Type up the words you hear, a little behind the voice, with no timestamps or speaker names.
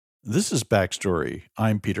This is Backstory.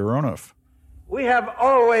 I'm Peter Onuf. We have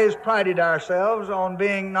always prided ourselves on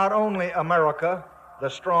being not only America the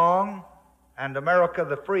strong and America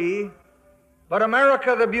the free, but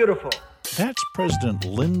America the beautiful. That's President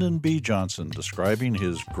Lyndon B. Johnson describing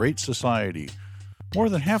his great society. More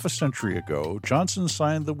than half a century ago, Johnson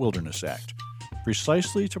signed the Wilderness Act,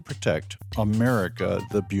 precisely to protect America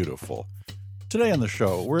the beautiful. Today on the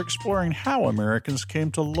show, we're exploring how Americans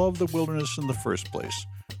came to love the wilderness in the first place,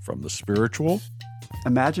 from the spiritual.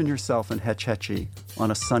 Imagine yourself in Hetch Hetchy on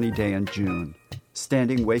a sunny day in June,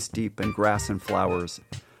 standing waist-deep in grass and flowers,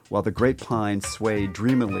 while the great pines sway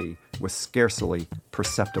dreamily with scarcely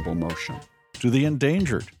perceptible motion. To the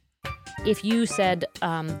endangered. If you said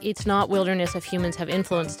it's not wilderness if humans have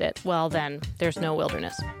influenced it, well, then there's no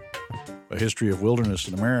wilderness. A history of wilderness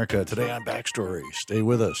in America today on Backstory. Stay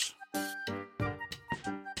with us.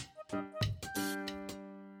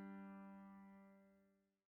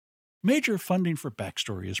 Major funding for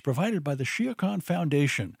Backstory is provided by the Shia Khan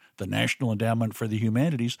Foundation, the National Endowment for the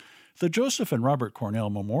Humanities, the Joseph and Robert Cornell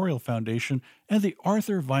Memorial Foundation, and the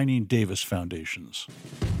Arthur Vining Davis Foundations.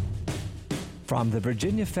 From the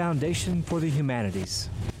Virginia Foundation for the Humanities,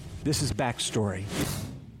 this is Backstory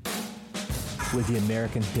with the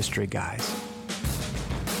American History Guys.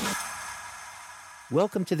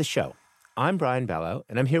 Welcome to the show. I'm Brian Ballow,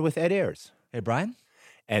 and I'm here with Ed Ayers. Hey, Brian.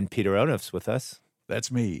 And Peter Onuf's with us. That's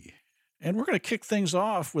me. And we're going to kick things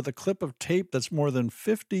off with a clip of tape that's more than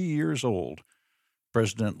 50 years old.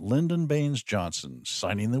 President Lyndon Baines Johnson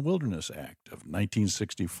signing the Wilderness Act of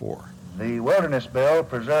 1964. The Wilderness Bill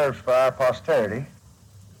preserves for our posterity,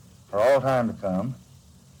 for all time to come,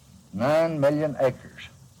 9 million acres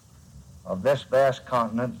of this vast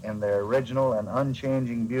continent in their original and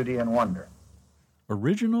unchanging beauty and wonder.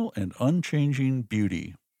 Original and unchanging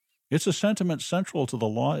beauty. It's a sentiment central to the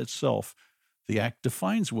law itself. The Act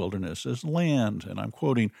defines wilderness as land, and I'm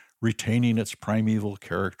quoting, retaining its primeval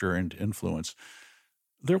character and influence.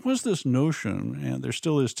 There was this notion, and there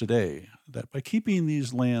still is today, that by keeping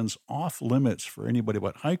these lands off limits for anybody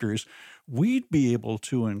but hikers, we'd be able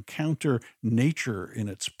to encounter nature in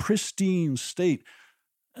its pristine state,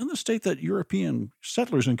 and the state that European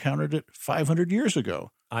settlers encountered it 500 years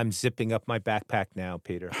ago. I'm zipping up my backpack now,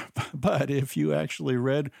 Peter. But if you actually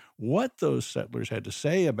read what those settlers had to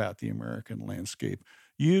say about the American landscape,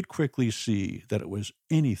 you'd quickly see that it was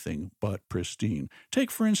anything but pristine. Take,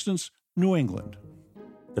 for instance, New England.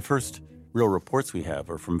 The first real reports we have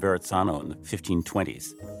are from Verrazzano in the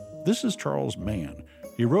 1520s. This is Charles Mann.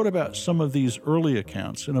 He wrote about some of these early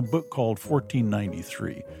accounts in a book called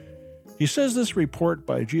 1493. He says this report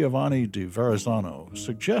by Giovanni di Verrazzano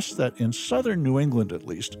suggests that in southern New England, at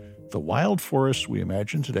least, the wild forests we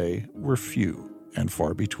imagine today were few and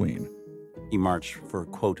far between. He marched for,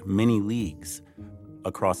 quote, many leagues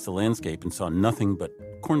across the landscape and saw nothing but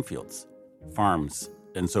cornfields, farms,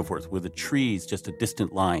 and so forth, with the trees just a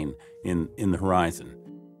distant line in the horizon.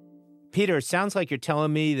 Peter, it sounds like you're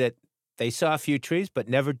telling me that they saw a few trees but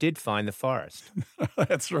never did find the forest.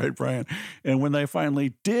 That's right, Brian. And when they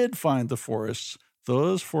finally did find the forests,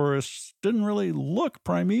 those forests didn't really look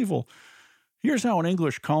primeval. Here's how an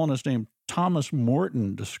English colonist named Thomas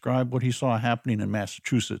Morton described what he saw happening in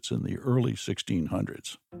Massachusetts in the early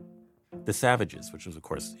 1600s. The savages, which was, of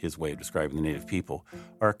course, his way of describing the native people,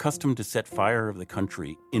 are accustomed to set fire of the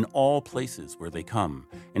country in all places where they come,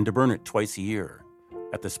 and to burn it twice a year,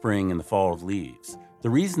 at the spring and the fall of leaves. The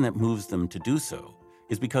reason that moves them to do so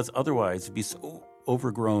is because otherwise it'd be so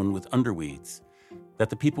overgrown with underweeds that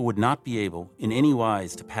the people would not be able in any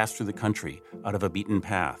wise to pass through the country out of a beaten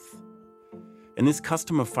path. And this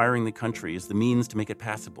custom of firing the country is the means to make it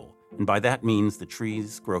passable. And by that means, the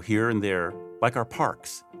trees grow here and there, like our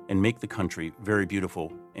parks, and make the country very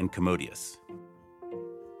beautiful and commodious.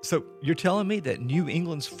 So you're telling me that New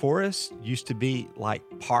England's forests used to be like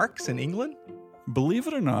parks in England? Believe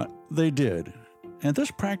it or not, they did. And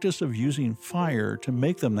this practice of using fire to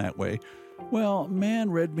make them that way, well,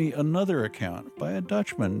 Mann read me another account by a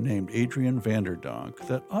Dutchman named Adrian van der Donk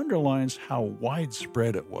that underlines how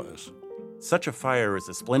widespread it was. Such a fire is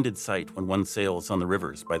a splendid sight when one sails on the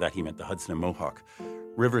rivers. By that he meant the Hudson and Mohawk.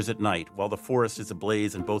 Rivers at night, while the forest is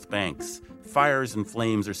ablaze on both banks. Fires and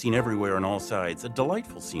flames are seen everywhere on all sides. A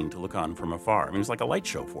delightful scene to look on from afar. I mean, it's like a light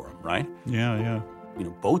show for them, right? Yeah.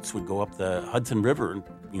 Boats would go up the Hudson River and,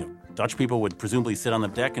 Dutch people would presumably sit on the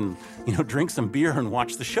deck and, drink some beer and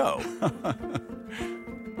watch the show.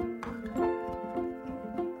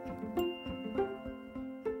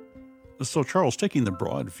 So, Charles, taking the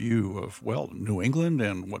broad view of, New England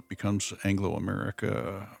and what becomes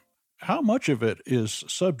Anglo-America, how much of it is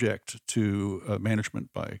subject to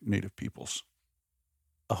management by native peoples?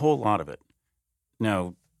 A whole lot of it.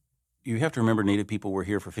 Now, you have to remember Native people were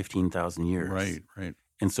here for 15,000 years. Right.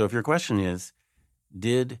 And so if your question is,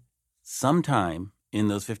 did sometime in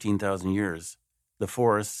those 15,000 years the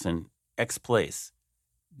forests in X place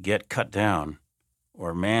get cut down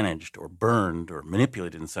or managed or burned or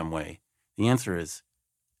manipulated in some way? The answer is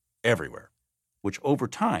everywhere, which over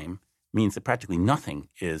time means that practically nothing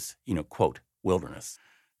is, quote, wilderness.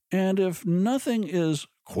 And if nothing is,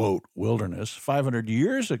 quote, wilderness 500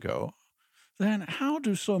 years ago, then how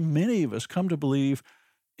do so many of us come to believe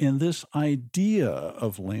in this idea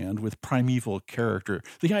of land with primeval character,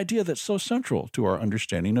 the idea that's so central to our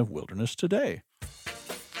understanding of wilderness today?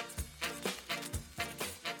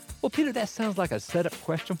 Well, Peter, that sounds like a setup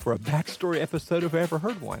question for a backstory episode if I ever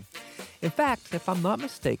heard one. In fact, if I'm not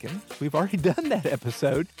mistaken, we've already done that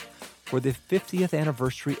episode for the 50th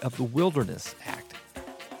anniversary of the Wilderness Act.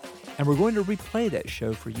 And we're going to replay that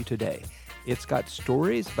show for you today. It's got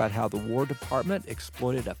stories about how the War Department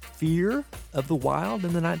exploited a fear of the wild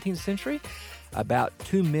in the 19th century, about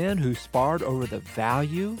two men who sparred over the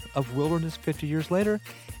value of wilderness 50 years later,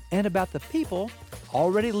 and about the people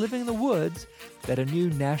already living in the woods that a new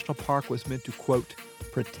national park was meant to, quote,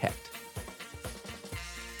 protect.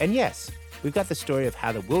 And yes, we've got the story of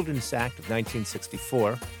how the Wilderness Act of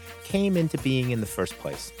 1964 came into being in the first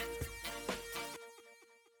place.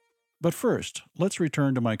 But first, let's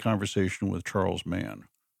return to my conversation with Charles Mann.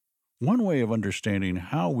 One way of understanding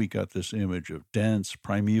how we got this image of dense,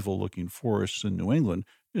 primeval-looking forests in New England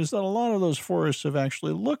is that a lot of those forests have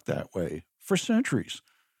actually looked that way for centuries.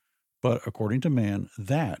 But according to Mann,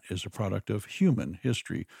 that is a product of human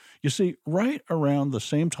history. You see, right around the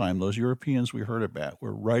same time those Europeans we heard about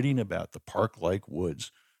were writing about the park-like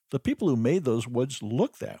woods, the people who made those woods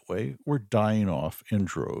look that way were dying off in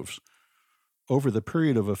droves. Over the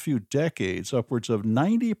period of a few decades, upwards of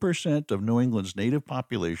 90% of New England's native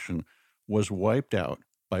population was wiped out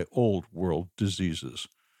by Old World diseases.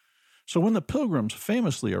 So when the Pilgrims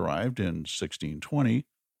famously arrived in 1620,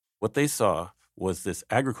 what they saw was this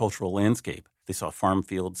agricultural landscape. They saw farm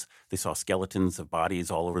fields. They saw skeletons of bodies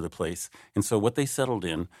all over the place. And so what they settled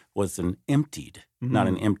in was an emptied, not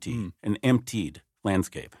an empty, an emptied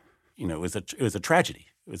landscape. It was a tragedy.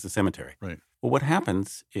 It was a cemetery. Right. Well, what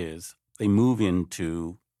happens is they move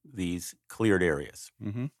into these cleared areas.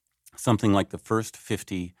 Something like the first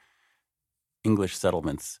 50 English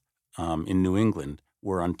settlements in New England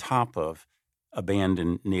were on top of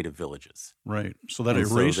abandoned native villages. Right. So that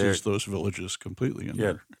erases those villages completely.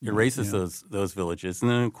 Erases those villages.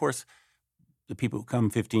 And then, of course, the people who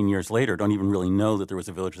come 15 years later don't even really know that there was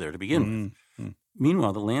a village there to begin with.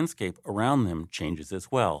 Meanwhile, the landscape around them changes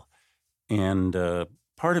as well. And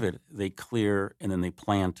part of it they clear and then they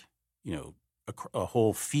plant a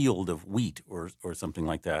whole field of wheat or something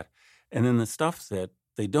like that. And then the stuff that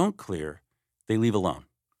they don't clear, they leave alone.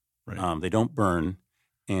 Right. They don't burn.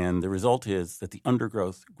 And the result is that the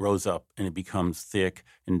undergrowth grows up and it becomes thick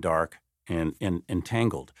and dark and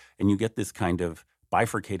tangled. And you get this kind of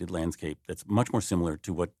bifurcated landscape that's much more similar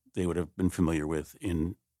to what they would have been familiar with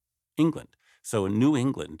in England. So in New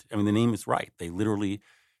England, the name is right. They literally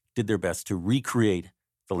did their best to recreate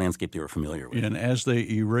the landscape they were familiar with. And as they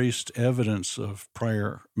erased evidence of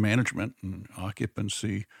prior management and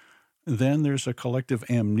occupancy, then there's a collective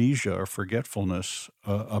amnesia or forgetfulness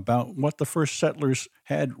about what the first settlers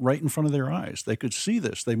had right in front of their eyes. They could see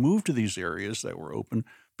this. They moved to these areas that were open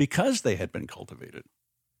because they had been cultivated.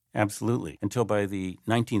 Absolutely. Until by the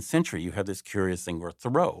 19th century, you have this curious thing where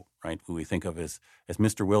Thoreau, right, who we think of as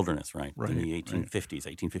Mr. Wilderness, right, in the 1850s,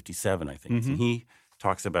 1857, I think. And he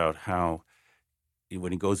talks about how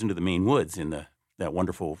when he goes into the Maine woods in that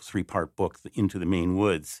wonderful 3-part book, Into the Maine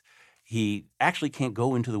Woods, he actually can't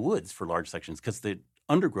go into the woods for large sections because the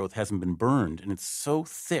undergrowth hasn't been burned and it's so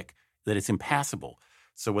thick that it's impassable.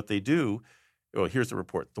 So what they do, here's the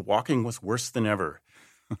report. The walking was worse than ever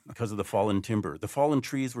because of the fallen timber. The fallen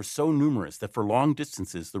trees were so numerous that for long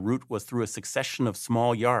distances the route was through a succession of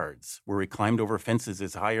small yards where we climbed over fences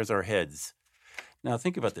as high as our heads. Now,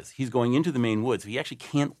 think about this. He's going into the Maine woods. He actually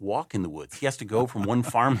can't walk in the woods. He has to go from one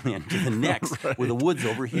farmland to the next with the woods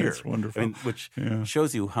over here. That's wonderful. Which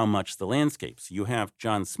shows you how much the landscapes. You have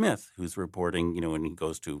John Smith, who's reporting, when he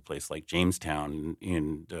goes to a place like Jamestown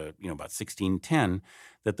in about 1610,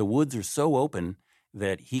 that the woods are so open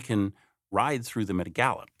that he can ride through them at a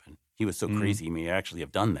gallop. And he was so crazy, he may actually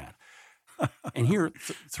have done that. And here,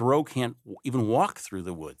 Thoreau can't even walk through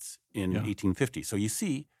the woods in 1850. So you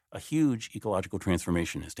see, a huge ecological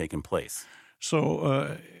transformation has taken place.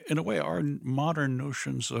 So, in a way, our modern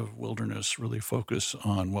notions of wilderness really focus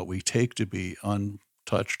on what we take to be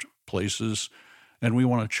untouched places And we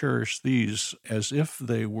want to cherish these as if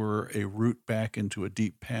they were a route back into a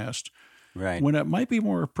deep past, Right. when it might be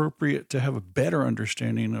more appropriate to have a better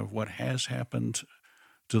understanding of what has happened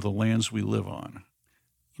to the lands we live on.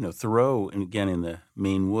 You know, Thoreau, and again in the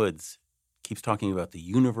Maine woods, keeps talking about the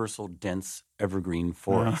universal dense evergreen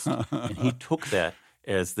forest. And he took that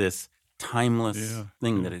as this timeless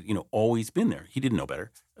thing that had, always been there. He didn't know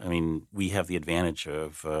better. I mean, we have the advantage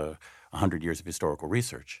of 100 years of historical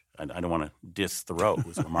research. I don't want to diss Thoreau, who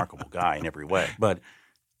was a remarkable guy in every way, but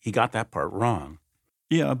he got that part wrong.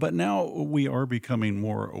 Yeah, but now we are becoming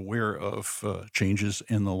more aware of changes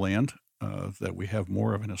in the land, that we have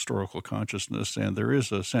more of an historical consciousness, and there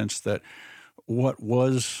is a sense that what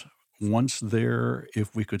was once there,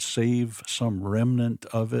 if we could save some remnant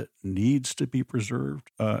of it, needs to be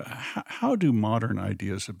preserved. How do modern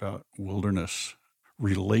ideas about wilderness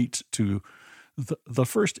relate to the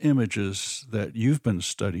first images that you've been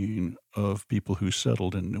studying of people who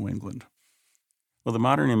settled in New England? Well, the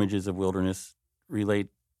modern images of wilderness relate,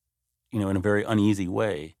 in a very uneasy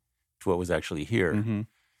way to what was actually here. Mm-hmm.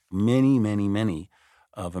 Many, many, many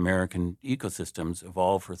of American ecosystems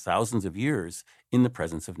evolved for thousands of years in the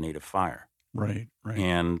presence of native fire. Right.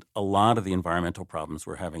 And a lot of the environmental problems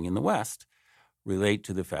we're having in the West relate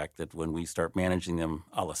to the fact that when we start managing them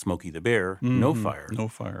a la Smokey the Bear, no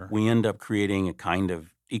fire, we end up creating a kind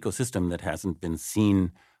of ecosystem that hasn't been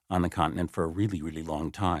seen on the continent for a really, really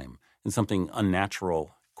long time, and something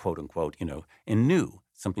unnatural, quote unquote, and new,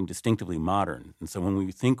 something distinctively modern. And so when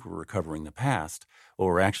we think we're recovering the past, what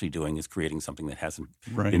we're actually doing is creating something that hasn't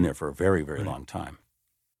been there for a very, very long time.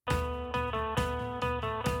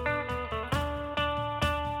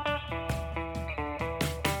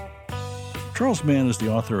 Charles Mann is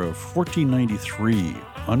the author of 1493,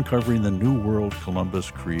 Uncovering the New World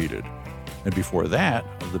Columbus Created, and before that,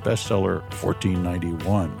 of the bestseller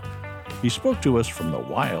 1491. He spoke to us from the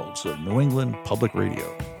wilds of New England Public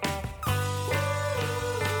Radio.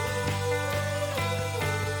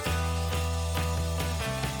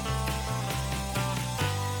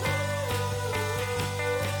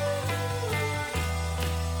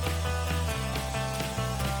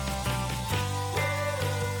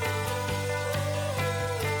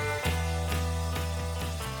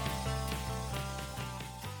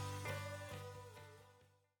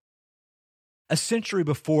 A century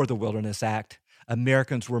before the Wilderness Act,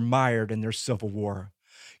 Americans were mired in their Civil War.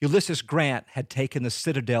 Ulysses Grant had taken the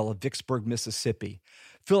citadel of Vicksburg, Mississippi.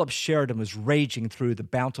 Philip Sheridan was raging through the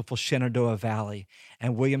bountiful Shenandoah Valley,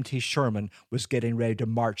 and William T. Sherman was getting ready to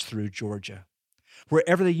march through Georgia.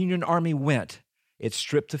 Wherever the Union Army went, it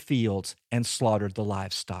stripped the fields and slaughtered the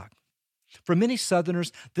livestock. For many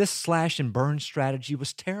Southerners, this slash and burn strategy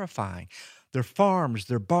was terrifying. Their farms,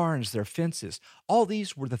 their barns, their fences, all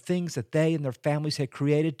these were the things that they and their families had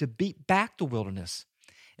created to beat back the wilderness.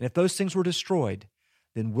 And if those things were destroyed,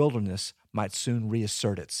 then wilderness might soon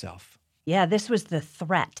reassert itself. Yeah, this was the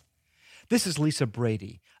threat. This is Lisa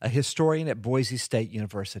Brady, a historian at Boise State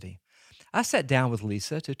University. I sat down with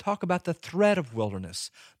Lisa to talk about the threat of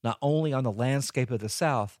wilderness, not only on the landscape of the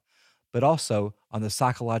South, but also on the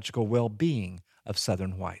psychological well-being of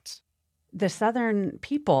Southern whites. The Southern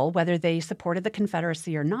people, whether they supported the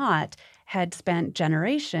Confederacy or not, had spent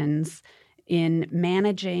generations in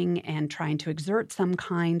managing and trying to exert some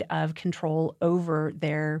kind of control over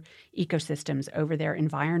their ecosystems, over their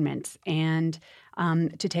environments. And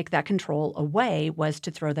to take that control away was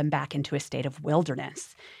to throw them back into a state of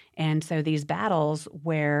wilderness. And so these battles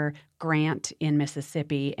where Grant in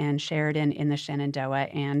Mississippi and Sheridan in the Shenandoah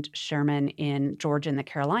and Sherman in Georgia and the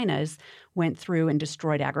Carolinas went through and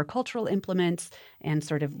destroyed agricultural implements and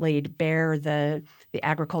sort of laid bare the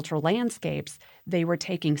agricultural landscapes, they were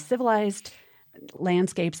taking civilized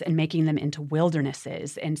landscapes and making them into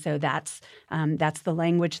wildernesses. And so that's the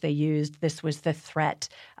language they used. This was the threat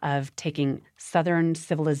of taking Southern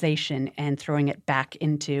civilization and throwing it back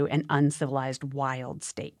into an uncivilized wild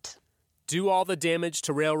state. Do all the damage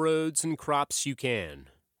to railroads and crops you can.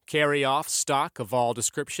 Carry off stock of all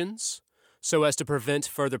descriptions so as to prevent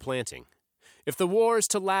further planting. If the war is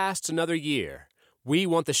to last another year, we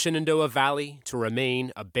want the Shenandoah Valley to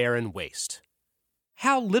remain a barren waste.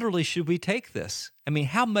 How literally should we take this? I mean,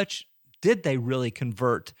 how much did they really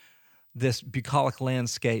convert this bucolic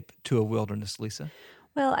landscape to a wilderness, Lisa?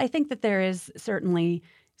 Well, I think that there is certainly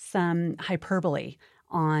some hyperbole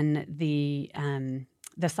on the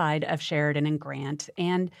side of Sheridan and Grant.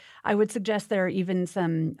 And I would suggest there are even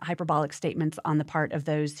some hyperbolic statements on the part of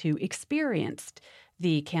those who experienced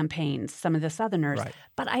the campaigns, some of the Southerners. Right.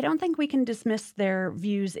 But I don't think we can dismiss their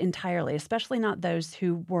views entirely, especially not those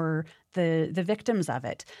who were the victims of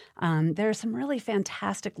it. There are some really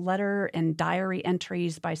fantastic letter and diary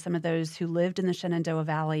entries by some of those who lived in the Shenandoah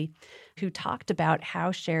Valley who talked about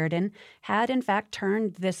how Sheridan had, in fact,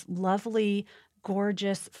 turned this lovely,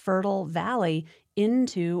 gorgeous, fertile valley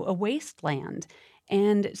into a wasteland.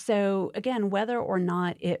 And so, again, whether or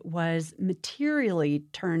not it was materially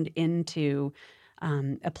turned into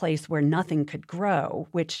a place where nothing could grow,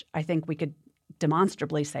 which I think we could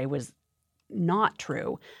demonstrably say was not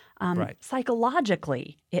true,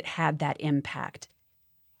 psychologically it had that impact.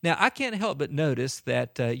 Now, I can't help but notice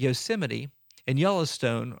that Yosemite and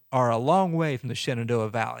Yellowstone are a long way from the Shenandoah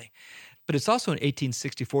Valley. But it's also in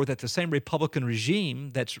 1864 that the same Republican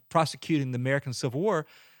regime that's prosecuting the American Civil War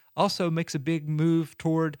also makes a big move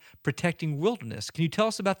toward protecting wilderness. Can you tell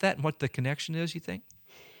us about that and what the connection is, you think?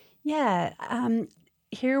 Yeah.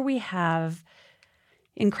 Here we have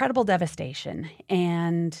incredible devastation,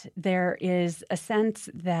 and there is a sense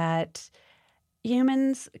that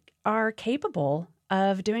humans are capable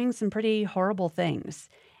of doing some pretty horrible things,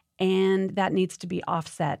 and that needs to be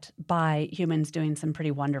offset by humans doing some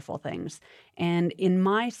pretty wonderful things. And in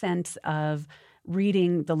my sense of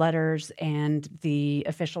reading the letters and the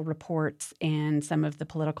official reports and some of the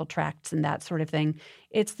political tracts and that sort of thing,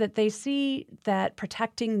 it's that they see that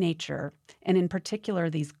protecting nature, and in particular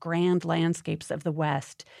these grand landscapes of the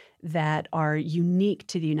West that are unique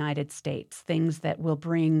to the United States, things that will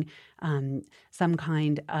bring some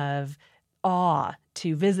kind of awe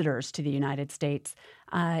to visitors to the United States.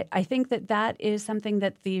 I think that that is something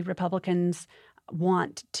that the Republicans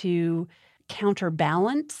want to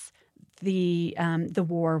counterbalance the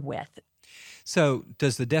war with. So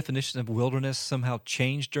does the definition of wilderness somehow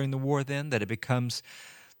change during the war then, that it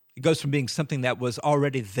goes from being something that was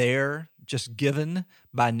already there, just given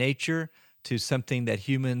by nature, to something that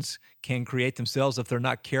humans can create themselves if they're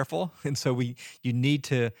not careful? And so you need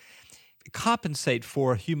to compensate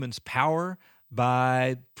for humans' power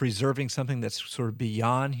by preserving something that's sort of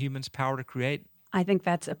beyond humans' power to create? I think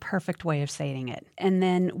that's a perfect way of saying it. And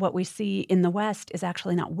then what we see in the West is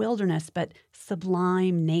actually not wilderness, but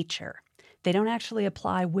sublime nature. They don't actually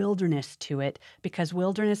apply wilderness to it because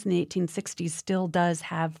wilderness in the 1860s still does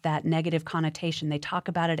have that negative connotation. They talk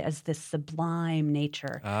about it as this sublime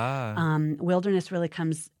nature. Wilderness really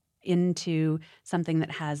comes into something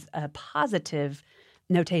that has a positive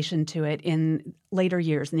notation to it in later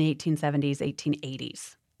years, in the 1870s,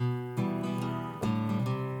 1880s.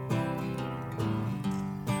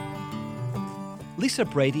 Lisa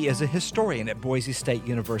Brady is a historian at Boise State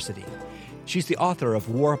University. She's the author of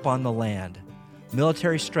War Upon the Land,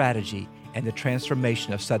 Military Strategy and the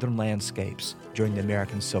Transformation of Southern Landscapes During the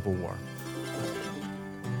American Civil War.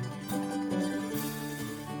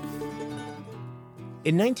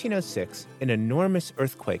 In 1906, an enormous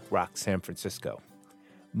earthquake rocked San Francisco.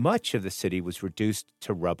 Much of the city was reduced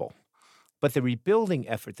to rubble. But the rebuilding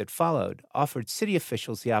effort that followed offered city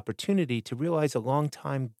officials the opportunity to realize a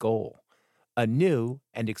long-time goal: a new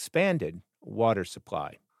and expanded water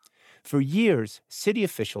supply. For years, city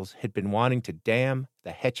officials had been wanting to dam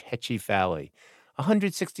the Hetch Hetchy Valley,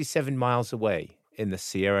 167 miles away in the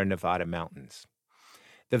Sierra Nevada mountains.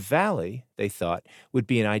 The valley, they thought, would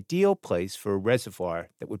be an ideal place for a reservoir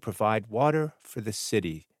that would provide water for the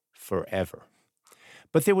city forever.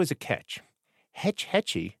 But there was a catch. Hetch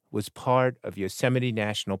Hetchy was part of Yosemite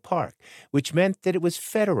National Park, which meant that it was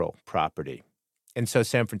federal property. And so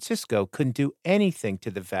San Francisco couldn't do anything to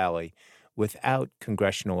the valley without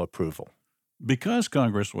congressional approval. Because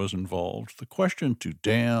Congress was involved, the question to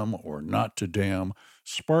dam or not to dam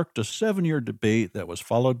sparked a 7-year debate that was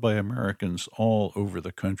followed by Americans all over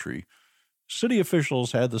the country. City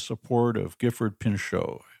officials had the support of Gifford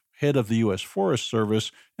Pinchot, head of the U.S. Forest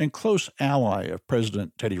Service and close ally of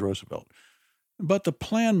President Teddy Roosevelt. But the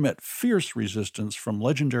plan met fierce resistance from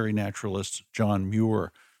legendary naturalist John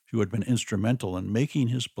Muir, who had been instrumental in making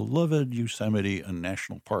his beloved Yosemite a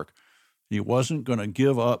national park. He wasn't going to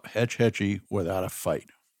give up Hetch Hetchy without a fight.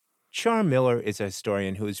 Char Miller is a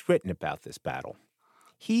historian who has written about this battle.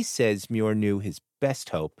 He says Muir knew his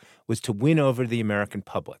best hope was to win over the American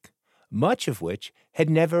public, much of which had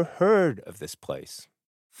never heard of this place.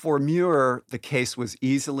 For Muir, the case was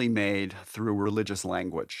easily made through religious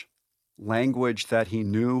language that he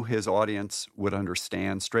knew his audience would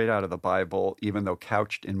understand straight out of the Bible, even though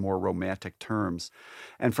couched in more romantic terms.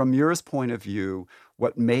 And from Muir's point of view,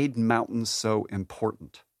 what made mountains so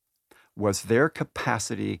important was their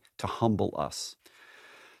capacity to humble us.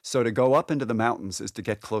 So to go up into the mountains is to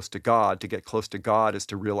get close to God. To get close to God is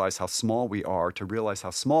to realize how small we are. To realize how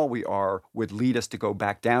small we are would lead us to go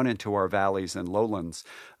back down into our valleys and lowlands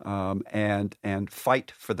and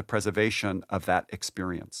fight for the preservation of that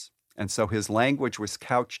experience. And so his language was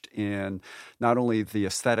couched in not only the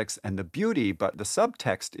aesthetics and the beauty, but the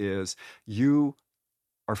subtext is you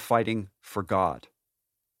are fighting for God.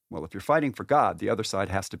 Well, if you're fighting for God, the other side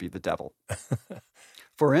has to be the devil.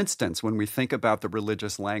 For instance, when we think about the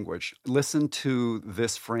religious language, listen to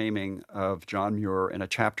this framing of John Muir in a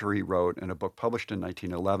chapter he wrote in a book published in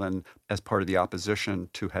 1911 as part of the opposition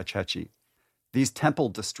to Hetch Hetchy. These temple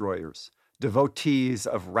destroyers, devotees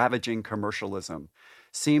of ravaging commercialism,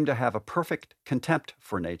 seem to have a perfect contempt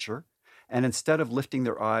for nature, and instead of lifting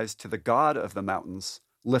their eyes to the God of the mountains,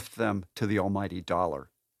 lift them to the almighty dollar.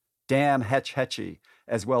 Damn Hetch Hetchy,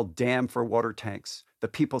 as well damn for water tanks, the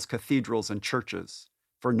people's cathedrals and churches,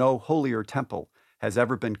 for no holier temple has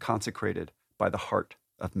ever been consecrated by the heart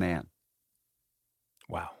of man.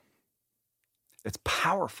 Wow. It's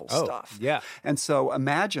powerful stuff. Yeah. And so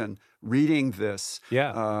imagine reading this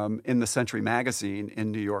Yeah. in the Century magazine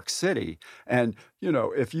in New York City. And,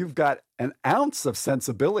 if you've got an ounce of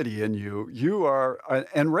sensibility in you, you are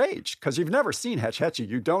enraged because you've never seen Hetch Hetchy.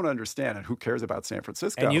 You don't understand. And who cares about San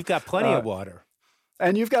Francisco? And you've got plenty of water.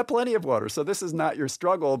 And you've got plenty of water. So this is not your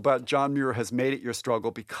struggle, but John Muir has made it your struggle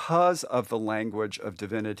because of the language of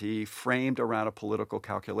divinity framed around a political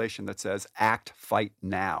calculation that says, act, fight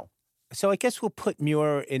now. So I guess we'll put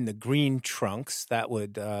Muir in the green trunks. That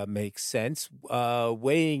would make sense.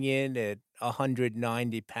 Weighing in at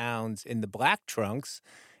 190 pounds in the black trunks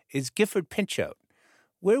is Gifford Pinchot.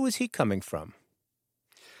 Where was he coming from?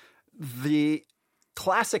 The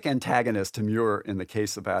classic antagonist to Muir in the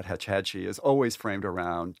case about Hetch Hetchy is always framed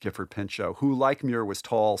around Gifford Pinchot, who, like Muir, was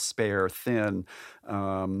tall, spare, thin,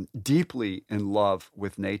 deeply in love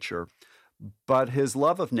with nature. But his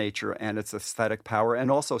love of nature and its aesthetic power and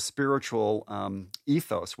also spiritual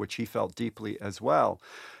ethos, which he felt deeply as well,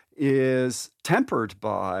 is tempered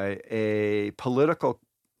by a political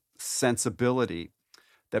sensibility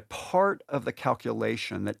that part of the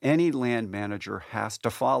calculation that any land manager has to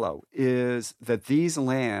follow is that these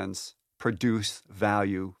lands produce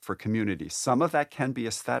value for communities. Some of that can be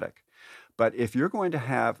aesthetic. But if you're going to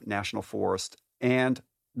have national forest and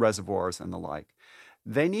reservoirs and the like,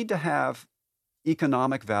 they need to have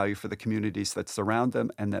economic value for the communities that surround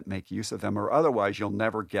them and that make use of them, or otherwise you'll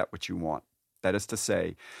never get what you want. That is to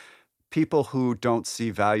say, people who don't see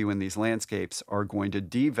value in these landscapes are going to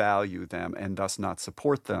devalue them and thus not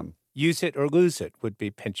support them. Use it or lose it would be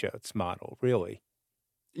Pinchot's model, really.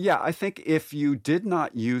 Yeah, I think if you did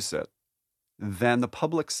not use it, then the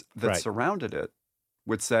publics that Right. surrounded it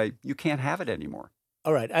would say, you can't have it anymore.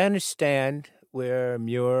 All right, I understand where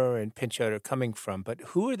Muir and Pinchot are coming from, but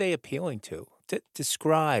who are they appealing to?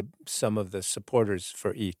 Describe some of the supporters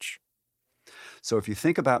for each. So if you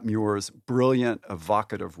think about Muir's brilliant,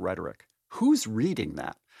 evocative rhetoric, who's reading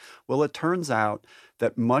that? Well, it turns out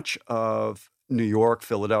that much of New York,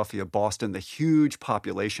 Philadelphia, Boston, the huge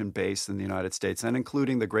population base in the United States, and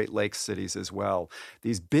including the Great Lakes cities as well,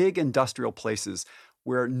 these big industrial places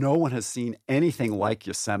where no one has seen anything like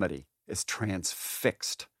Yosemite, is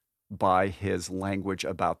transfixed by his language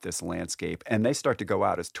about this landscape. And they start to go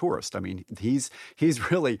out as tourists. I mean, he's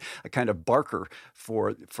really a kind of Barker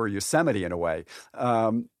for Yosemite in a way.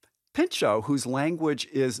 Pinchot, whose language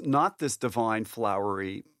is not this divine,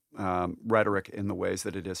 flowery rhetoric in the ways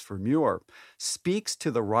that it is for Muir, speaks to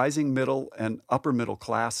the rising middle and upper middle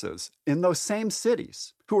classes in those same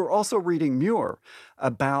cities who are also reading Muir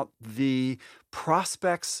about the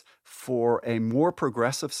prospects for a more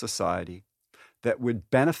progressive society that would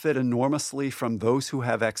benefit enormously from those who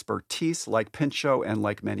have expertise like Pinchot and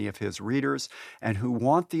like many of his readers, and who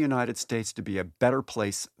want the United States to be a better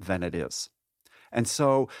place than it is. And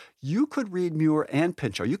so you could read Muir and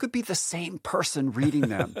Pinchot. You could be the same person reading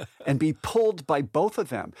them and be pulled by both of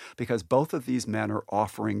them because both of these men are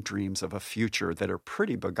offering dreams of a future that are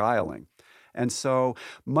pretty beguiling. And so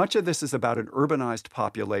much of this is about an urbanized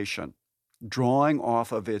population drawing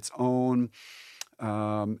off of its own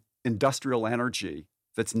industrial energy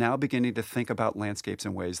that's now beginning to think about landscapes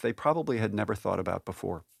in ways they probably had never thought about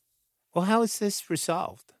before. Well, how is this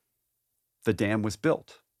resolved? The dam was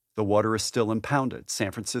built. The water is still impounded.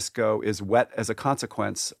 San Francisco is wet as a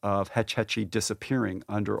consequence of Hetch Hetchy disappearing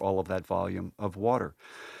under all of that volume of water.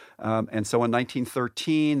 And so in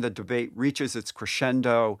 1913, the debate reaches its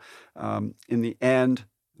crescendo. In the end,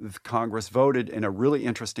 Congress voted in a really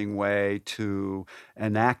interesting way to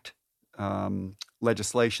enact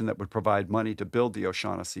legislation that would provide money to build the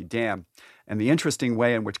O'Shaughnessy Dam. And the interesting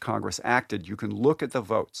way in which Congress acted, you can look at the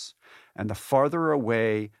votes. And the farther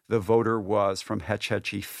away the voter was from Hetch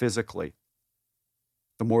Hetchy physically,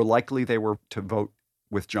 the more likely they were to vote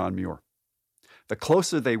with John Muir. The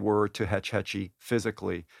closer they were to Hetch Hetchy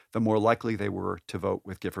physically, the more likely they were to vote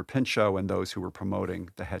with Gifford Pinchot and those who were promoting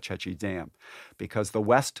the Hetch Hetchy Dam, because the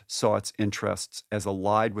West saw its interests as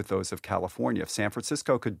allied with those of California. If San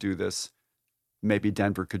Francisco could do this, maybe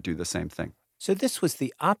Denver could do the same thing. So this was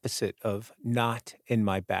the opposite of not in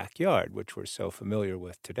my backyard, which we're so familiar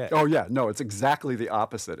with today. Oh, yeah. No, it's exactly the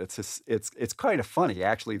opposite. It's kind of funny,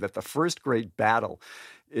 actually, that the first great battle,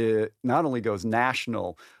 it not only goes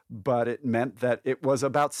national, but it meant that it was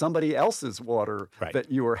about somebody else's water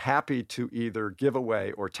that you were happy to either give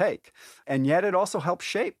away or take. And yet it also helped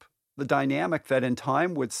shape the dynamic that in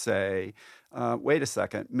time would say, wait a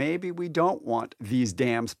second, maybe we don't want these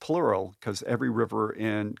dams, plural, because every river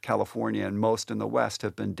in California and most in the West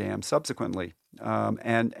have been dammed subsequently.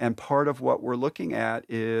 And part of what we're looking at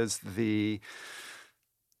is the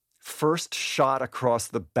first shot across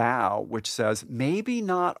the bow, which says maybe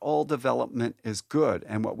not all development is good.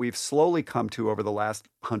 And what we've slowly come to over the last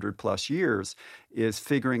 100 plus years is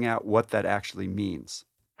figuring out what that actually means.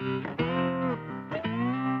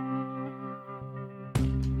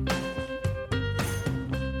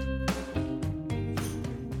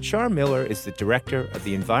 Shar Miller is the director of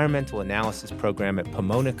the Environmental Analysis Program at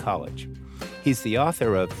Pomona College. He's the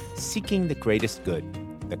author of Seeking the Greatest Good,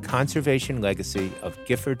 The Conservation Legacy of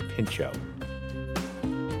Gifford Pinchot.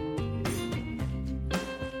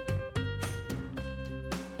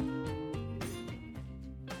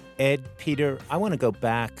 Ed, Peter, I want to go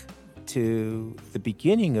back to the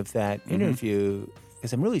beginning of that interview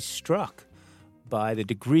because I'm really struck by the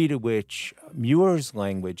degree to which Muir's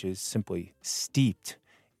language is simply steeped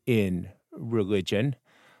in religion.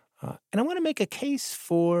 And I want to make a case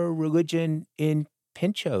for religion in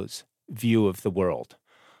Pinchot's view of the world.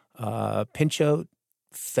 Pinchot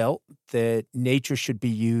felt that nature should be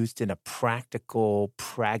used in a practical,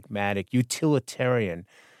 pragmatic, utilitarian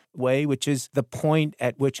way, which is the point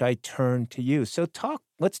at which I turn to you. So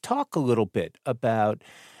let's talk a little bit about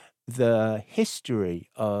the history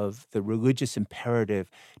of the religious imperative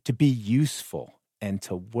to be useful and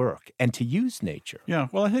to work and to use nature. Yeah,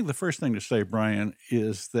 well, I think the first thing to say, Brian,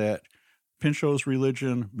 is that Pinchot's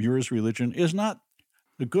religion, Muir's religion, is not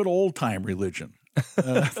the good old-time religion.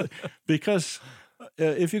 Because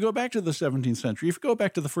if you go back to the 17th century, if you go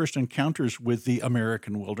back to the first encounters with the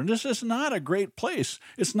American wilderness, it's not a great place.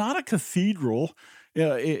 It's not a cathedral.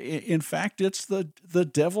 In fact, it's the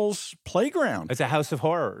devil's playground. It's a house of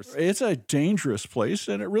horrors. It's a dangerous place,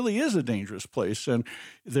 and it really is a dangerous place. And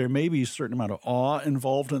there may be a certain amount of awe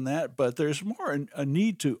involved in that, but there's more a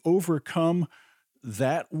need to overcome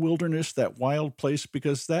that wilderness, that wild place,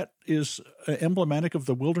 because that is emblematic of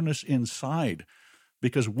the wilderness inside.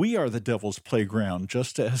 Because we are the devil's playground,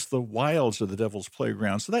 just as the wilds are the devil's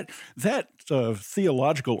playground. So that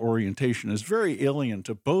theological orientation is very alien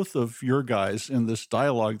to both of your guys in this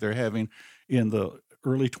dialogue they're having in the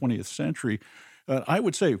early 20th century. I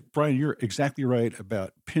would say, Brian, you're exactly right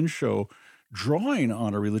about Pinchot drawing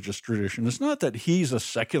on a religious tradition. It's not that he's a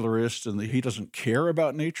secularist and that he doesn't care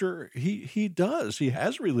about nature. He does. He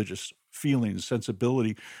has religious feelings,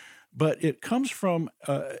 sensibility. But it comes from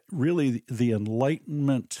really the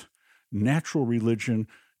Enlightenment, natural religion,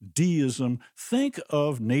 deism. Think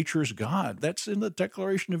of nature's God. That's in the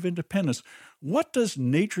Declaration of Independence. What does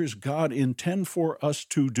nature's God intend for us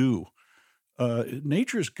to do?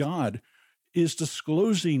 Nature's God is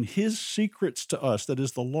disclosing his secrets to us, that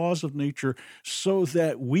is the laws of nature, so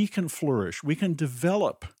that we can flourish, we can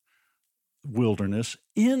develop wilderness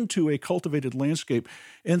into a cultivated landscape.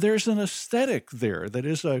 And there's an aesthetic there that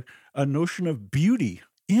is a notion of beauty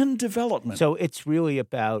in development. So it's really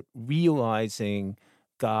about realizing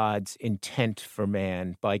God's intent for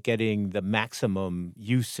man by getting the maximum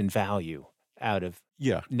use and value out of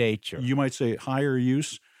nature. You might say higher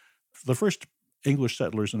use. The first English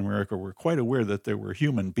settlers in America were quite aware that there were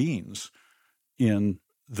human beings in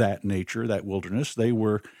that nature, that wilderness. They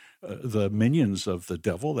were the minions of the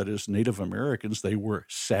devil, that is, Native Americans. They were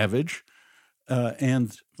savage,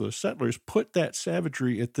 and the settlers put that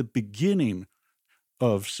savagery at the beginning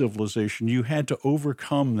of civilization. You had to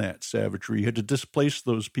overcome that savagery. You had to displace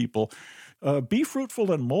those people. Be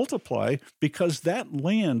fruitful and multiply, because that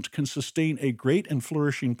land can sustain a great and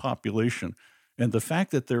flourishing population. And the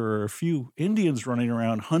fact that there are a few Indians running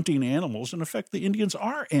around hunting animals, in effect, the Indians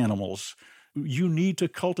are animals. You need to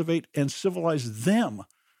cultivate and civilize them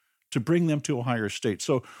to bring them to a higher state.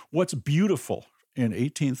 So what's beautiful in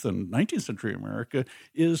 18th and 19th century America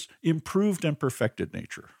is improved and perfected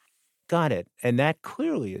nature. Got it. And that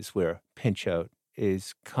clearly is where Pinchot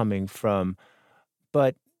is coming from.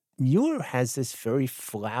 But Muir has this very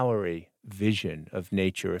flowery vision of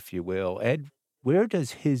nature, if you will. Ed, where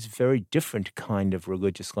does his very different kind of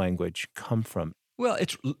religious language come from? Well,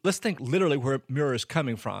 let's think literally where Muir is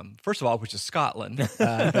coming from. First of all, which is Scotland,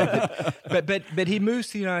 but he moves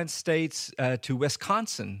to the United States to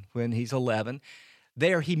Wisconsin when he's 11.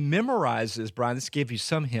 There, he memorizes, Brian, this gives you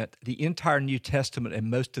some hint, the entire New Testament and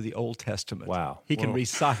most of the Old Testament. Wow. He can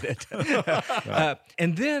recite it.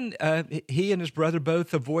 And then he and his brother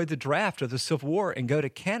both avoid the draft of the Civil War and go to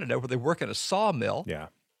Canada where they work in a sawmill. Yeah.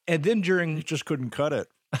 And then He just couldn't cut it.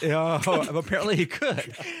 Apparently he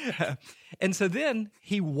could. And so then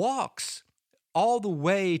he walks all the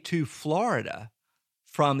way to Florida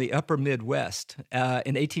from the upper Midwest in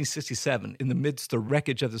 1867 in the midst of the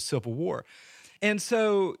wreckage of the Civil War. And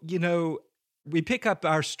so, we pick up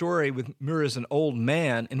our story with Muir as an old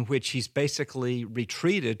man in which he's basically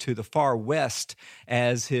retreated to the far west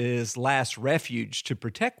as his last refuge to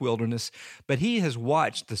protect wilderness. But he has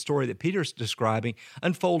watched the story that Peter's describing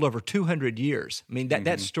unfold over 200 years. I mean,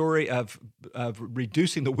 that story of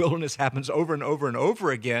reducing the wilderness happens over and over and over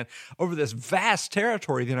again over this vast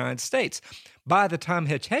territory of the United States. By the time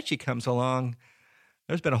Hetch Hetchy comes along,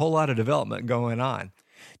 there's been a whole lot of development going on.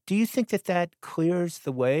 Do you think that clears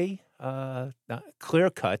the way, clear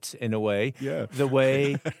cuts in a way, the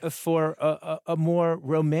way for a more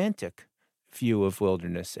romantic view of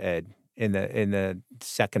wilderness, Ed, in the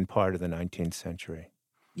second part of the 19th century?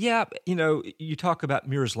 Yeah, you talk about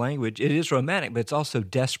Muir's language. It is romantic, but it's also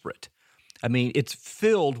desperate. I mean, it's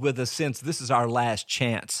filled with a sense this is our last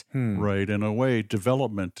chance. Right. In a way,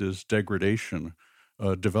 development is degradation.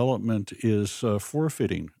 Development is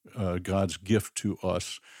forfeiting God's gift to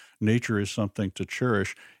us. Nature is something to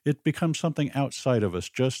cherish. It becomes something outside of us,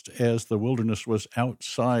 just as the wilderness was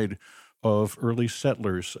outside of early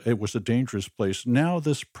settlers. It was a dangerous place. Now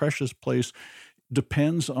this precious place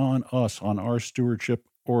depends on us, on our stewardship,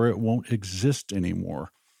 or it won't exist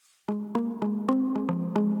anymore.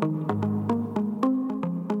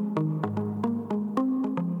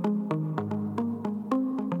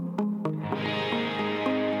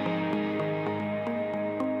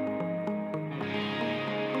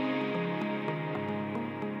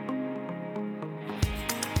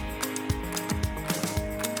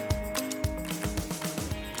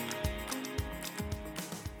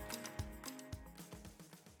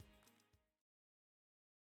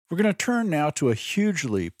 We're going to turn now to a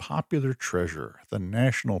hugely popular treasure, the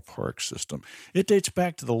national park system. It dates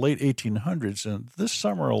back to the late 1800s, and this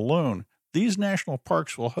summer alone, these national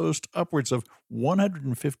parks will host upwards of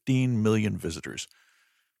 115 million visitors.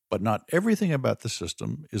 But not everything about the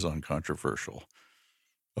system is uncontroversial.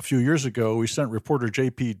 A few years ago, we sent reporter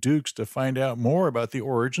J.P. Dukes to find out more about the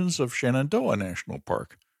origins of Shenandoah National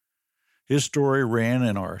Park. His story ran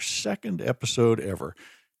in our second episode ever,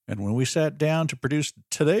 and when we sat down to produce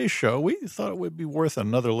today's show, we thought it would be worth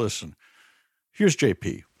another listen. Here's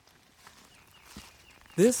JP.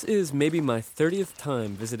 This is maybe my 30th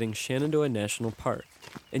time visiting Shenandoah National Park.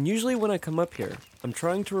 And usually when I come up here, I'm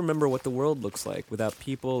trying to remember what the world looks like without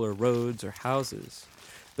people or roads or houses.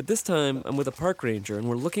 But this time, I'm with a park ranger and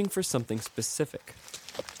we're looking for something specific.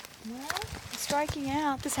 Well, striking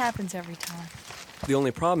out. This happens every time. The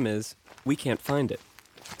only problem is, we can't find it.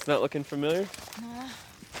 It's not looking familiar?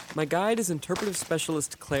 My guide is interpretive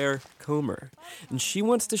specialist Claire Comer, and she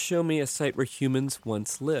wants to show me a site where humans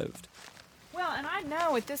once lived. Well, and I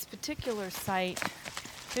know at this particular site,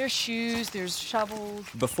 there's shoes, there's shovels.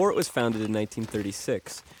 Before it was founded in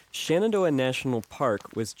 1936, Shenandoah National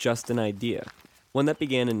Park was just an idea, one that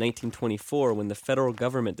began in 1924 when the federal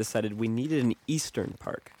government decided we needed an eastern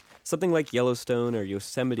park, something like Yellowstone or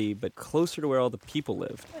Yosemite, but closer to where all the people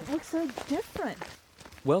lived. It looks so different.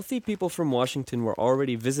 Wealthy people from Washington were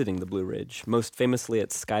already visiting the Blue Ridge, most famously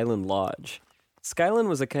at Skyland Lodge. Skyland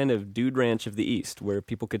was a kind of dude ranch of the East, where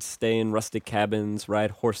people could stay in rustic cabins,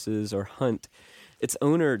 ride horses, or hunt. Its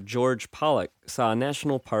owner, George Pollock, saw a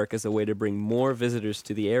national park as a way to bring more visitors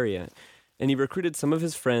to the area, and he recruited some of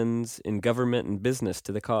his friends in government and business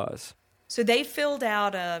to the cause. So they filled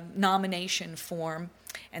out a nomination form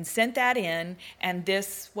and sent that in, and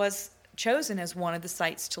this was chosen as one of the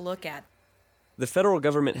sites to look at. The federal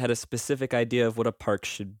government had a specific idea of what a park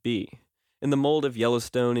should be. In the mold of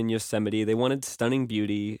Yellowstone and Yosemite, they wanted stunning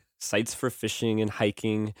beauty, sites for fishing and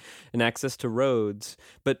hiking, and access to roads.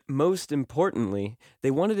 But most importantly, they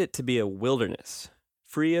wanted it to be a wilderness,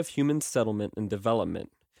 free of human settlement and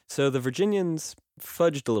development. So the Virginians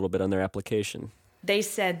fudged a little bit on their application. They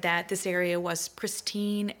said that this area was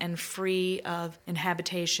pristine and free of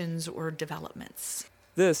inhabitations or developments.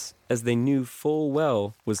 This, as they knew full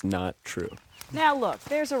well, was not true. Now look,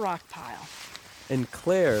 there's a rock pile. And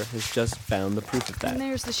Claire has just found the proof of that. And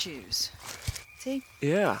there's the shoes. See?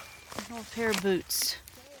 Yeah. An old pair of boots.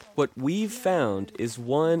 What we've found is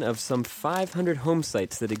one of some 500 home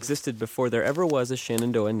sites that existed before there ever was a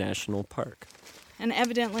Shenandoah National Park. And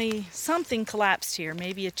evidently something collapsed here,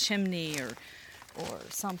 maybe a chimney or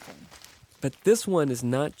something. But this one is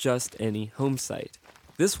not just any home site.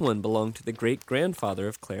 This one belonged to the great-grandfather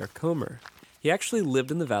of Claire Comer. He actually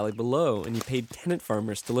lived in the valley below, and he paid tenant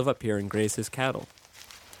farmers to live up here and graze his cattle.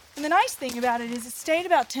 And the nice thing about it is it stayed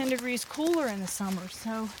about 10 degrees cooler in the summer,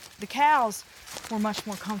 so the cows were much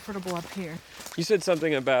more comfortable up here. You said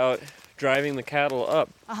something about driving the cattle up.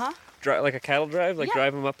 Uh-huh. Like a cattle drive? Like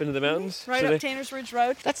drive them up into the mountains? Right up Tanner's Ridge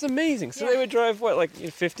Road. That's amazing. So they would drive,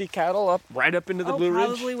 50 cattle up, right up into the Blue Ridge?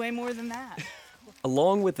 Probably way more than that.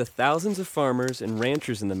 Along with the thousands of farmers and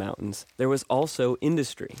ranchers in the mountains, there was also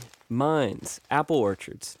industry, mines, apple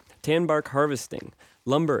orchards, tan bark harvesting,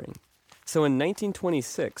 lumbering. So in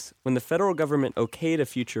 1926, when the federal government okayed a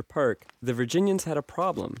future park, the Virginians had a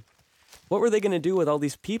problem. What were they going to do with all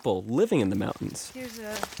these people living in the mountains? Here's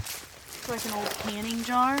like an old canning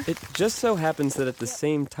jar. It just so happens that at the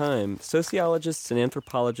same time, sociologists and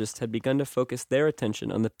anthropologists had begun to focus their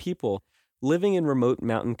attention on the people living in remote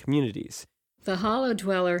mountain communities. The hollow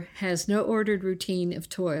dweller has no ordered routine of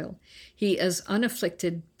toil. He is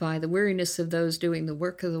unafflicted by the weariness of those doing the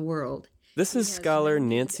work of the world. This is scholar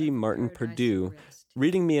Nancy Martin Perdue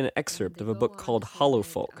reading me an excerpt of a book called Hollow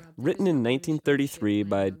Folk, written in 1933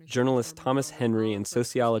 by journalist Thomas Henry and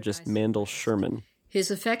sociologist Mandel Sherman. His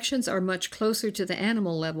affections are much closer to the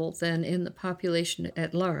animal level than in the population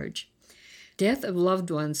at large. Death of loved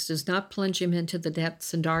ones does not plunge him into the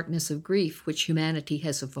depths and darkness of grief which humanity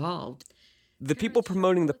has evolved. The people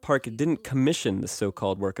promoting the park didn't commission the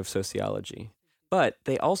so-called work of sociology, but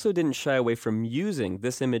they also didn't shy away from using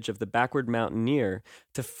this image of the backward mountaineer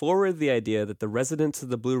to forward the idea that the residents of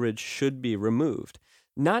the Blue Ridge should be removed,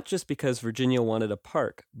 not just because Virginia wanted a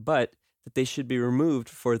park, but that they should be removed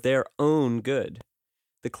for their own good.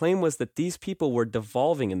 The claim was that these people were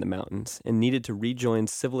devolving in the mountains and needed to rejoin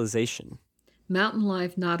civilization. Mountain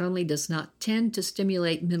life not only does not tend to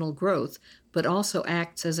stimulate mental growth, but also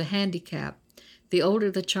acts as a handicap. The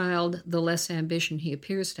older the child, the less ambition he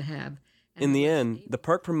appears to have. In the end, the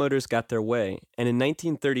park promoters got their way, and in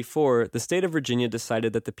 1934, the state of Virginia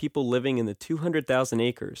decided that the people living in the 200,000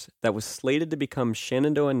 acres that was slated to become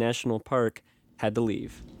Shenandoah National Park had to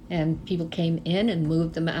leave. And people came in and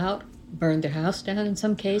moved them out, burned their house down in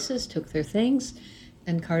some cases, took their things,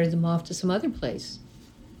 and carted them off to some other place.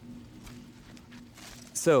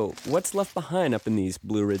 So, what's left behind up in these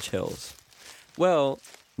Blue Ridge Hills? Well,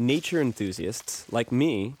 nature enthusiasts like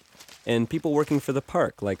me, and people working for the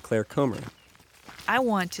park like Claire Comer. I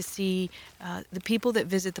want to see the people that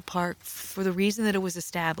visit the park for the reason that it was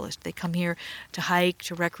established. They come here to hike,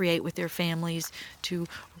 to recreate with their families, to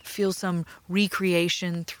feel some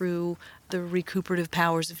recreation through the recuperative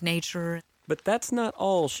powers of nature. But that's not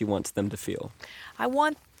all she wants them to feel. I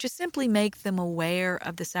want to simply make them aware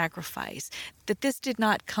of the sacrifice, that this did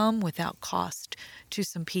not come without cost to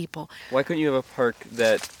some people. Why couldn't you have a park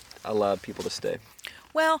that allowed people to stay?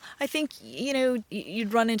 Well, I think,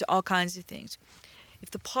 you'd run into all kinds of things.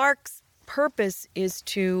 If the park's purpose is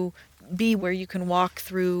to be where you can walk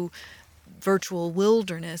through virtual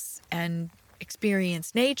wilderness and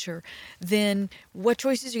experience nature, then what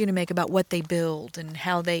choices are you going to make about what they build and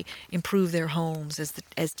how they improve their homes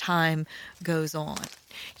as time goes on?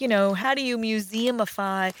 How do you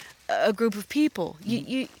museumify a group of people?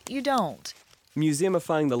 You don't.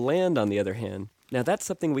 Museumifying the land, on the other hand, now that's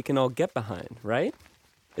something we can all get behind, right?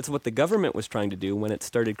 It's what the government was trying to do when it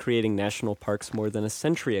started creating national parks more than a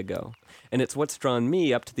century ago. And it's what's drawn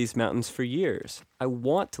me up to these mountains for years. I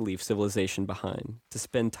want to leave civilization behind, to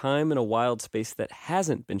spend time in a wild space that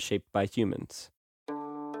hasn't been shaped by humans.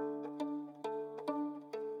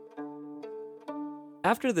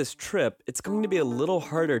 After this trip, it's going to be a little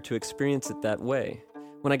harder to experience it that way.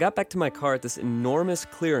 When I got back to my car at this enormous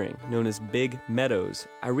clearing known as Big Meadows,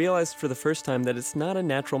 I realized for the first time that it's not a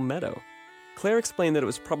natural meadow. Claire explained that it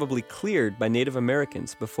was probably cleared by Native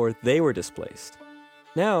Americans before they were displaced.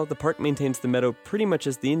 Now, the park maintains the meadow pretty much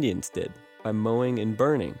as the Indians did, by mowing and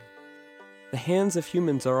burning. The hands of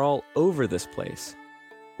humans are all over this place.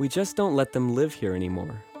 We just don't let them live here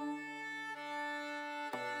anymore.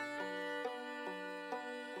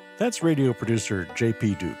 That's radio producer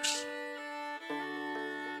J.P. Dukes.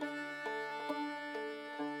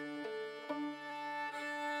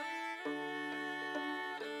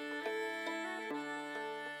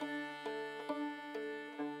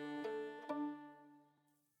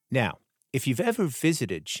 Now, if you've ever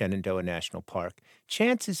visited Shenandoah National Park,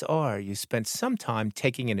 chances are you spent some time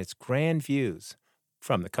taking in its grand views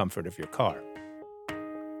from the comfort of your car.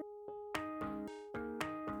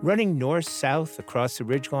 Running north-south across the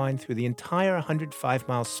ridgeline through the entire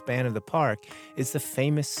 105-mile span of the park is the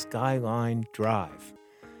famous Skyline Drive.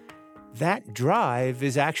 That drive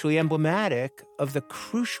is actually emblematic of the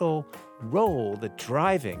crucial role that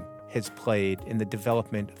driving has played in the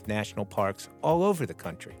development of national parks all over the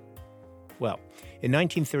country. Well, in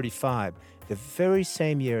 1935, the very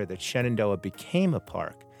same year that Shenandoah became a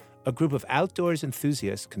park, a group of outdoors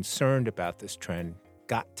enthusiasts concerned about this trend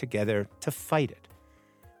got together to fight it.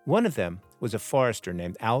 One of them was a forester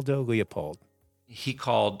named Aldo Leopold. He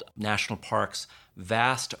called national parks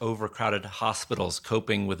vast, overcrowded hospitals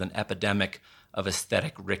coping with an epidemic of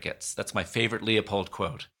aesthetic rickets. That's my favorite Leopold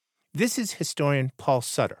quote. This is historian Paul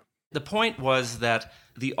Sutter. The point was that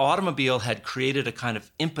the automobile had created a kind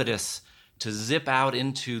of impetus to zip out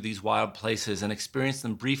into these wild places and experience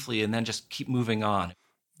them briefly and then just keep moving on.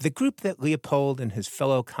 The group that Leopold and his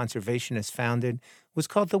fellow conservationists founded was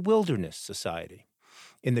called the Wilderness Society.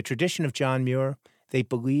 In the tradition of John Muir, they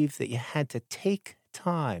believed that you had to take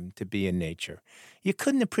time to be in nature. You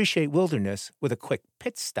couldn't appreciate wilderness with a quick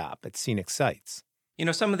pit stop at scenic sites. You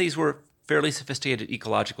know, some of these were fairly sophisticated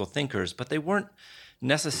ecological thinkers, but they weren't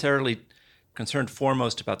necessarily concerned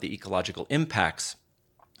foremost about the ecological impacts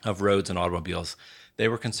of roads and automobiles. They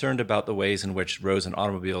were concerned about the ways in which roads and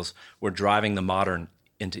automobiles were driving the modern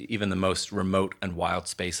into even the most remote and wild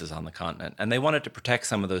spaces on the continent. And they wanted to protect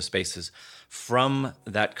some of those spaces from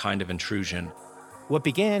that kind of intrusion. What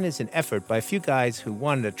began as an effort by a few guys who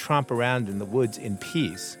wanted to tromp around in the woods in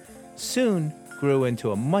peace soon grew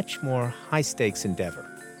into a much more high-stakes endeavor.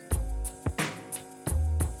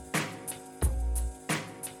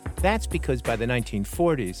 That's because by the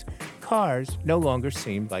 1940s, cars no longer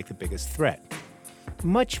seemed like the biggest threat.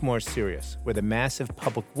 Much more serious were the massive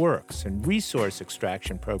public works and resource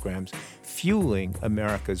extraction programs fueling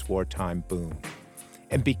America's wartime boom.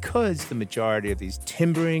 And because the majority of these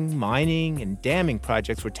timbering, mining, and damming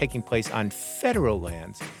projects were taking place on federal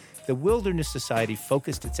lands, the Wilderness Society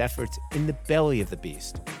focused its efforts in the belly of the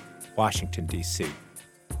beast, Washington, D.C.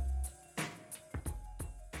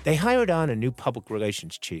 They hired on a new public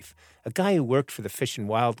relations chief, a guy who worked for the Fish and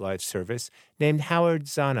Wildlife Service named Howard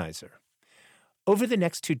Zahniser. Over the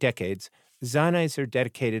next 2 decades, Zahniser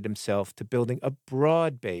dedicated himself to building a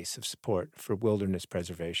broad base of support for wilderness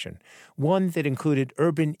preservation, one that included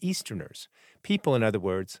urban Easterners, people, in other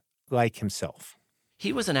words, like himself.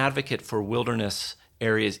 He was an advocate for wilderness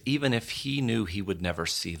areas even if he knew he would never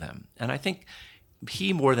see them. And I think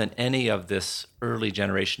he, more than any of this early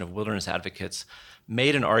generation of wilderness advocates,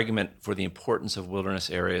 made an argument for the importance of wilderness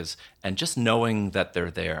areas and just knowing that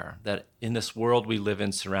they're there, that in this world we live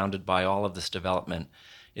in, surrounded by all of this development,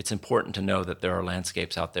 it's important to know that there are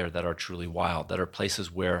landscapes out there that are truly wild, that are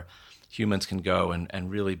places where humans can go and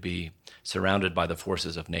really be surrounded by the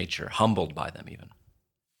forces of nature, humbled by them even.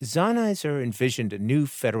 Zahniser envisioned a new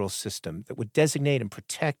federal system that would designate and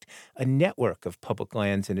protect a network of public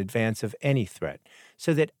lands in advance of any threat,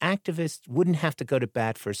 so that activists wouldn't have to go to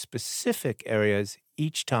bat for specific areas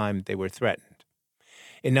each time they were threatened.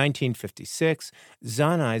 In 1956,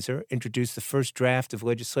 Zahniser introduced the first draft of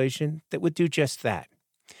legislation that would do just that.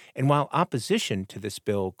 And while opposition to this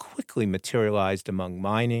bill quickly materialized among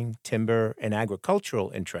mining, timber, and agricultural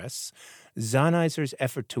interests, Zahniser's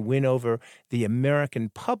effort to win over the American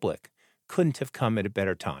public couldn't have come at a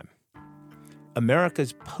better time.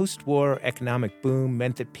 America's post-war economic boom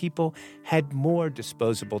meant that people had more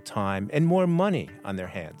disposable time and more money on their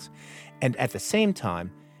hands. And at the same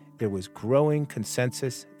time, there was growing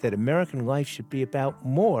consensus that American life should be about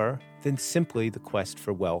more than simply the quest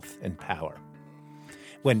for wealth and power.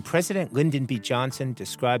 When President Lyndon B. Johnson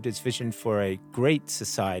described his vision for a great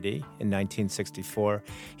society in 1964,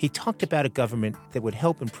 he talked about a government that would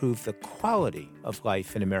help improve the quality of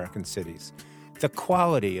life in American cities, the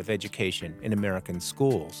quality of education in American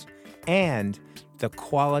schools, and the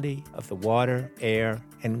quality of the water, air,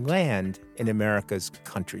 and land in America's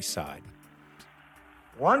countryside.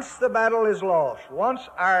 Once the battle is lost, once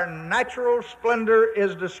our natural splendor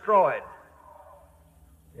is destroyed,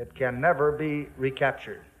 it can never be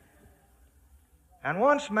recaptured. And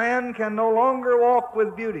once man can no longer walk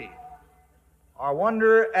with beauty or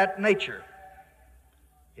wonder at nature,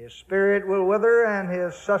 his spirit will wither and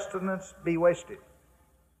his sustenance be wasted.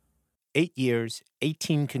 8 years,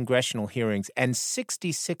 18 congressional hearings, and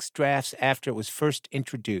 66 drafts after it was first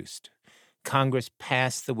introduced, Congress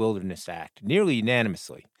passed the Wilderness Act nearly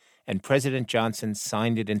unanimously and President Johnson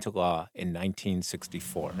signed it into law in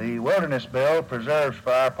 1964. The Wilderness Bill preserves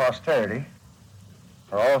for our posterity,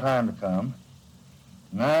 for all time to come,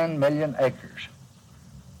 9 million acres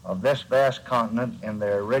of this vast continent in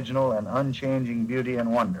their original and unchanging beauty and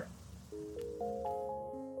wonder.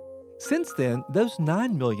 Since then, those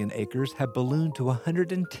 9 million acres have ballooned to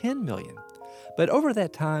 110 million. But over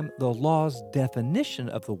that time, the law's definition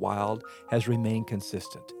of the wild has remained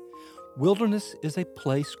consistent. Wilderness is a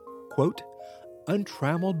place, quote,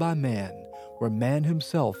 untrammeled by man, where man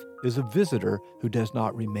himself is a visitor who does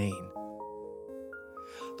not remain.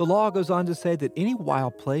 The law goes on to say that any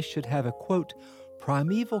wild place should have a, quote,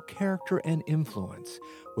 primeval character and influence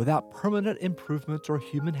without permanent improvements or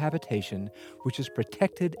human habitation, which is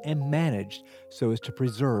protected and managed so as to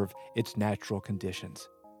preserve its natural conditions.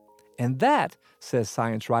 And that, says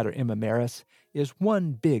science writer Emma Maris, is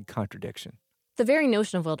one big contradiction. The very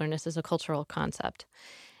notion of wilderness is a cultural concept.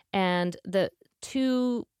 And the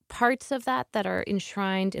two parts of that are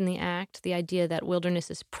enshrined in the Act, the idea that wilderness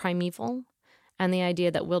is primeval and the idea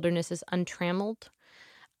that wilderness is untrammeled,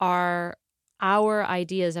 are our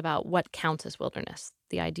ideas about what counts as wilderness.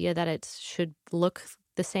 The idea that it should look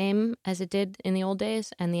the same as it did in the old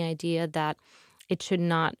days, and the idea that it should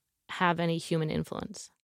not have any human influence.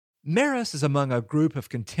 Maris is among a group of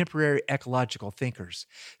contemporary ecological thinkers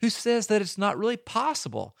who says that it's not really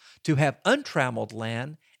possible to have untrammeled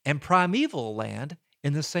land and primeval land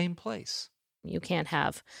in the same place. You can't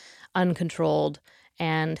have uncontrolled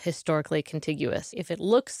and historically contiguous. If it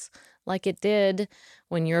looks like it did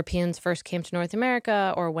when Europeans first came to North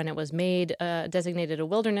America or when it was made designated a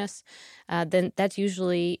wilderness, then that's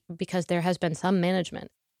usually because there has been some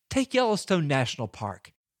management. Take Yellowstone National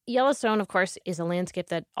Park. Yellowstone, of course, is a landscape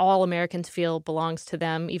that all Americans feel belongs to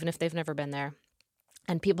them, even if they've never been there.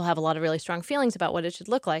 And people have a lot of really strong feelings about what it should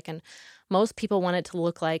look like. And most people want it to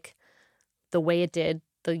look like the way it did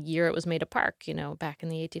the year it was made a park, back in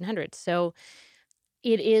the 1800s. So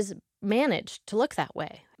it is managed to look that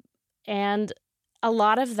way. And a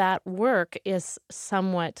lot of that work is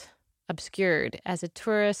somewhat obscured. As a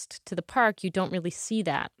tourist to the park, you don't really see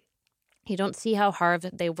that. You don't see how hard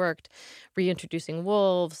they worked reintroducing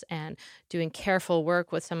wolves and doing careful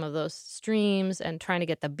work with some of those streams and trying to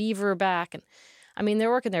get the beaver back. And I mean,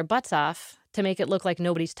 they're working their butts off to make it look like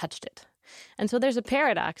nobody's touched it. And so there's a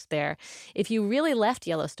paradox there. If you really left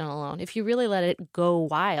Yellowstone alone, if you really let it go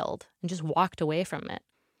wild and just walked away from it,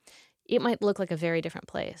 it might look like a very different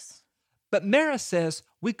place. But Maris says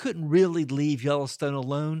we couldn't really leave Yellowstone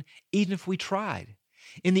alone even if we tried.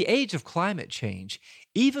 In the age of climate change,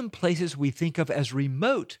 even places we think of as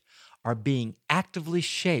remote are being actively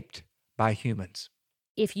shaped by humans.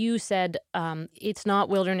 If you said it's not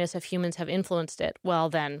wilderness if humans have influenced it, well,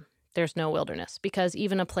 then there's no wilderness. Because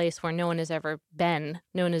even a place where no one has ever been,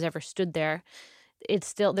 no one has ever stood there, there's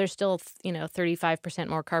still 35%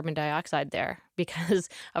 more carbon dioxide there because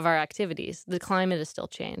of our activities. The climate has still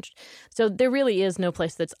changed. So there really is no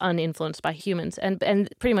place that's uninfluenced by humans. And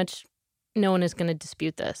pretty much no one is going to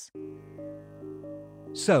dispute this.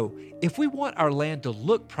 So, if we want our land to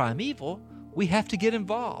look primeval, we have to get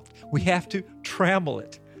involved. We have to trammel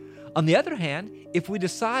it. On the other hand, if we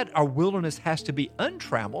decide our wilderness has to be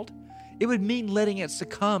untrammeled, it would mean letting it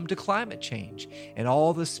succumb to climate change and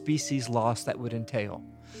all the species loss that would entail.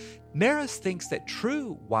 Maris thinks that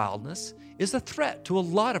true wildness is a threat to a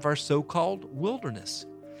lot of our so-called wilderness.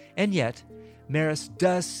 And yet, Maris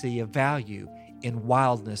does see a value in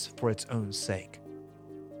wildness for its own sake.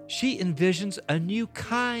 She envisions a new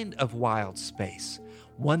kind of wild space,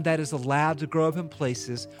 one that is allowed to grow up in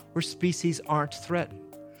places where species aren't threatened,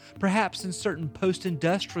 perhaps in certain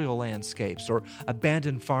post-industrial landscapes or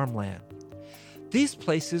abandoned farmland. These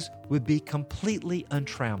places would be completely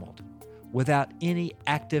untrammeled, without any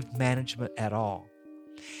active management at all.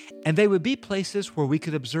 And they would be places where we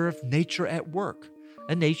could observe nature at work,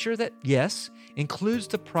 a nature that, yes, includes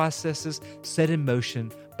the processes set in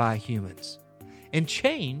motion by humans. And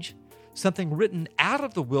change, something written out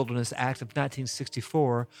of the Wilderness Act of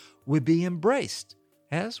 1964, would be embraced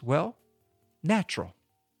as, well, natural.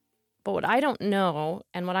 But what I don't know,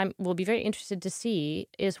 and what I will be very interested to see,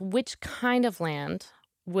 is which kind of land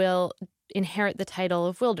will inherit the title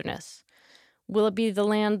of wilderness. Will it be the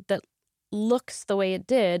land that looks the way it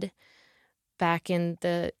did back in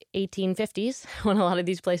the 1850s, when a lot of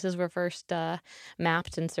these places were first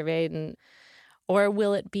mapped and surveyed, or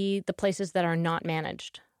will it be the places that are not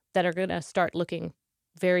managed, that are going to start looking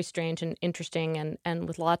very strange and interesting and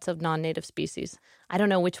with lots of non-native species? I don't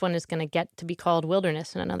know which one is going to get to be called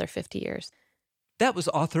wilderness in another 50 years. That was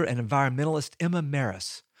author and environmentalist Emma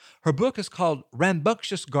Maris. Her book is called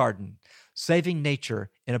Rambunctious Garden, Saving Nature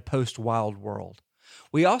in a Post-Wild World.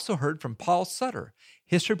 We also heard from Paul Sutter,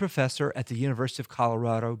 history professor at the University of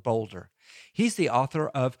Colorado, Boulder. He's the author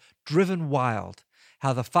of Driven Wild,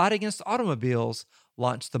 How the Fight Against Automobiles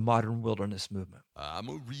Launched the Modern Wilderness Movement. I'm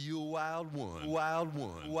a real wild one, wild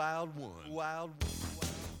one, wild one, wild one.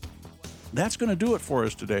 That's going to do it for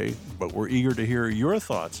us today, but we're eager to hear your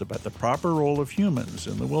thoughts about the proper role of humans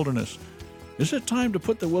in the wilderness. Is it time to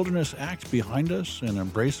put the Wilderness Act behind us and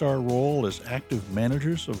embrace our role as active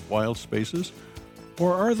managers of wild spaces?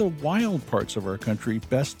 Or are the wild parts of our country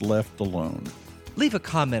best left alone? Leave a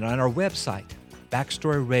comment on our website,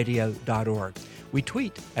 backstoryradio.org. We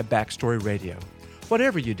tweet at Backstory Radio.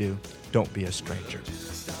 Whatever you do, don't be a stranger.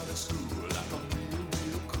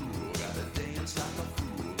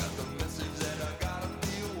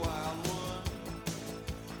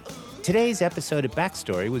 Today's episode of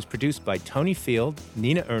Backstory was produced by Tony Field,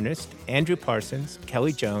 Nina Ernest, Andrew Parsons,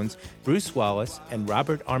 Kelly Jones, Bruce Wallace, and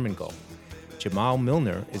Robert Armengol. Jamal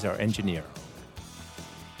Milner is our engineer.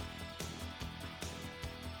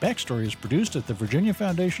 Backstory is produced at the Virginia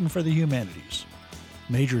Foundation for the Humanities.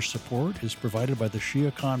 Major support is provided by the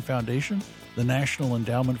Shia Khan Foundation, the National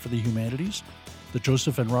Endowment for the Humanities, the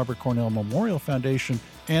Joseph and Robert Cornell Memorial Foundation,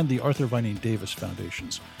 and the Arthur Vining Davis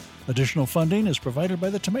Foundations. Additional funding is provided by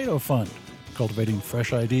the Tomato Fund, cultivating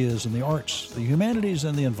fresh ideas in the arts, the humanities,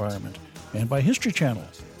 and the environment, and by History Channel,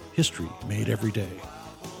 history made every day.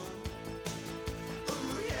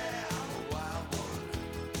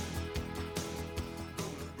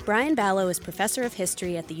 Brian Ballow is professor of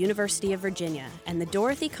history at the University of Virginia and the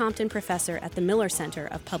Dorothy Compton Professor at the Miller Center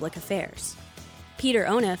of Public Affairs. Peter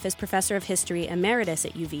Onuf is professor of history emeritus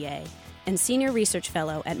at UVA and senior research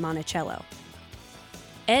fellow at Monticello.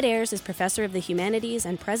 Ed Ayers is professor of the humanities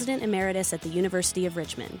and president emeritus at the University of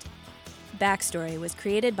Richmond. Backstory was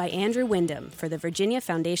created by Andrew Wyndham for the Virginia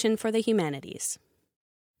Foundation for the Humanities.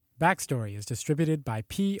 Backstory is distributed by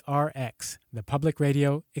PRX, the Public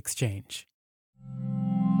Radio Exchange.